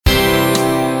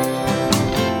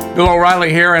Bill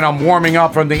O'Reilly here, and I'm warming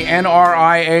up from the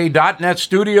NRIA.net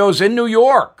studios in New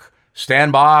York.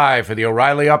 Stand by for the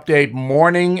O'Reilly Update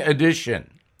Morning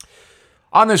Edition.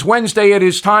 On this Wednesday, it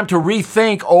is time to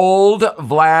rethink old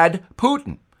Vlad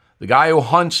Putin, the guy who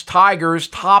hunts tigers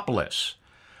topless.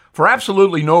 For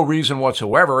absolutely no reason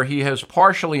whatsoever, he has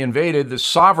partially invaded the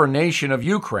sovereign nation of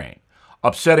Ukraine,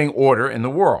 upsetting order in the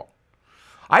world.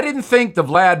 I didn't think the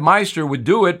Vlad Meister would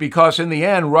do it because in the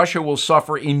end, Russia will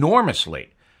suffer enormously.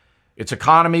 Its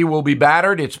economy will be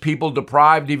battered, its people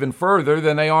deprived even further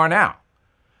than they are now.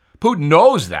 Putin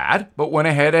knows that, but went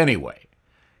ahead anyway.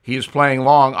 He is playing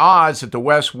long odds that the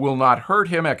West will not hurt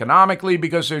him economically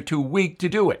because they're too weak to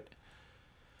do it.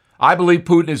 I believe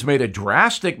Putin has made a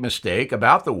drastic mistake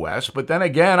about the West, but then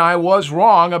again, I was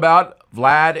wrong about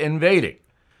Vlad invading.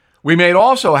 We may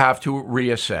also have to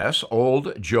reassess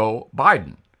old Joe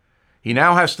Biden. He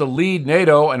now has to lead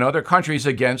NATO and other countries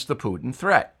against the Putin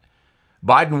threat.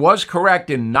 Biden was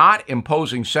correct in not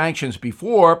imposing sanctions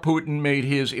before Putin made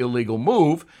his illegal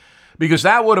move, because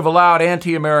that would have allowed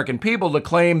anti-American people to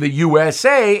claim the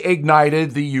USA ignited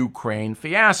the Ukraine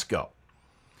fiasco.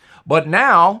 But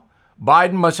now,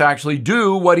 Biden must actually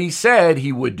do what he said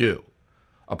he would do: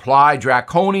 apply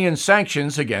draconian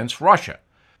sanctions against Russia.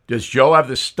 Does Joe have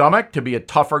the stomach to be a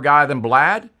tougher guy than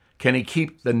Vlad? Can he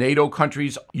keep the NATO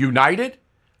countries united?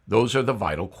 Those are the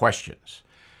vital questions.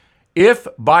 If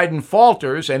Biden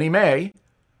falters, and he may,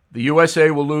 the USA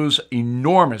will lose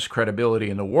enormous credibility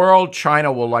in the world.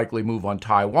 China will likely move on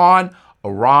Taiwan.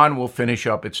 Iran will finish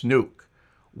up its nuke.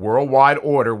 Worldwide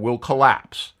order will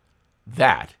collapse.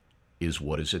 That is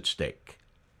what is at stake.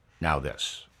 Now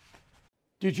this.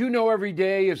 Did you know every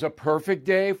day is a perfect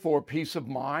day for peace of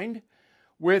mind?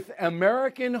 With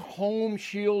American Home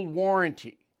Shield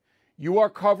Warranty, you are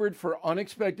covered for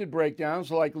unexpected breakdowns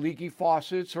like leaky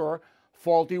faucets or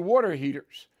faulty water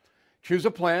heaters. Choose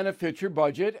a plan that fits your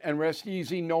budget and rest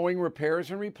easy knowing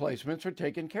repairs and replacements are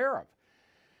taken care of.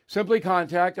 Simply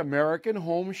contact American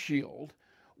Home Shield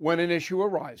when an issue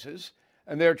arises,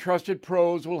 and their trusted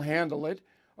pros will handle it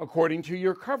according to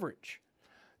your coverage.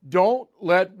 Don't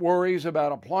let worries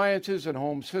about appliances and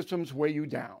home systems weigh you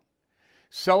down.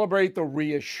 Celebrate the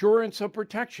reassurance of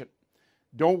protection.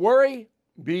 Don't worry,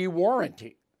 be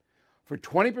warranty. For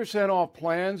 20% off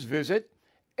plans, visit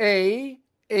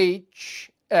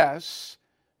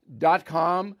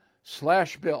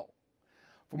ahs.com/bill.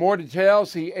 For more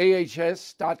details, see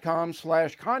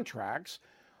ahs.com/contracts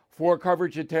for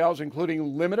coverage details,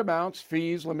 including limit amounts,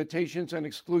 fees, limitations, and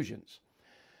exclusions.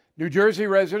 New Jersey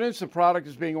residents, the product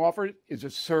is being offered is a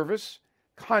service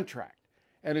contract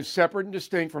and is separate and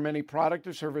distinct from any product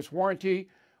or service warranty,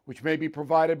 which may be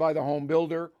provided by the home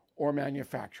builder or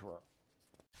manufacturer.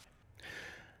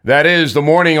 That is the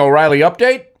Morning O'Reilly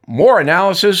Update. More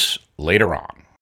analysis later on.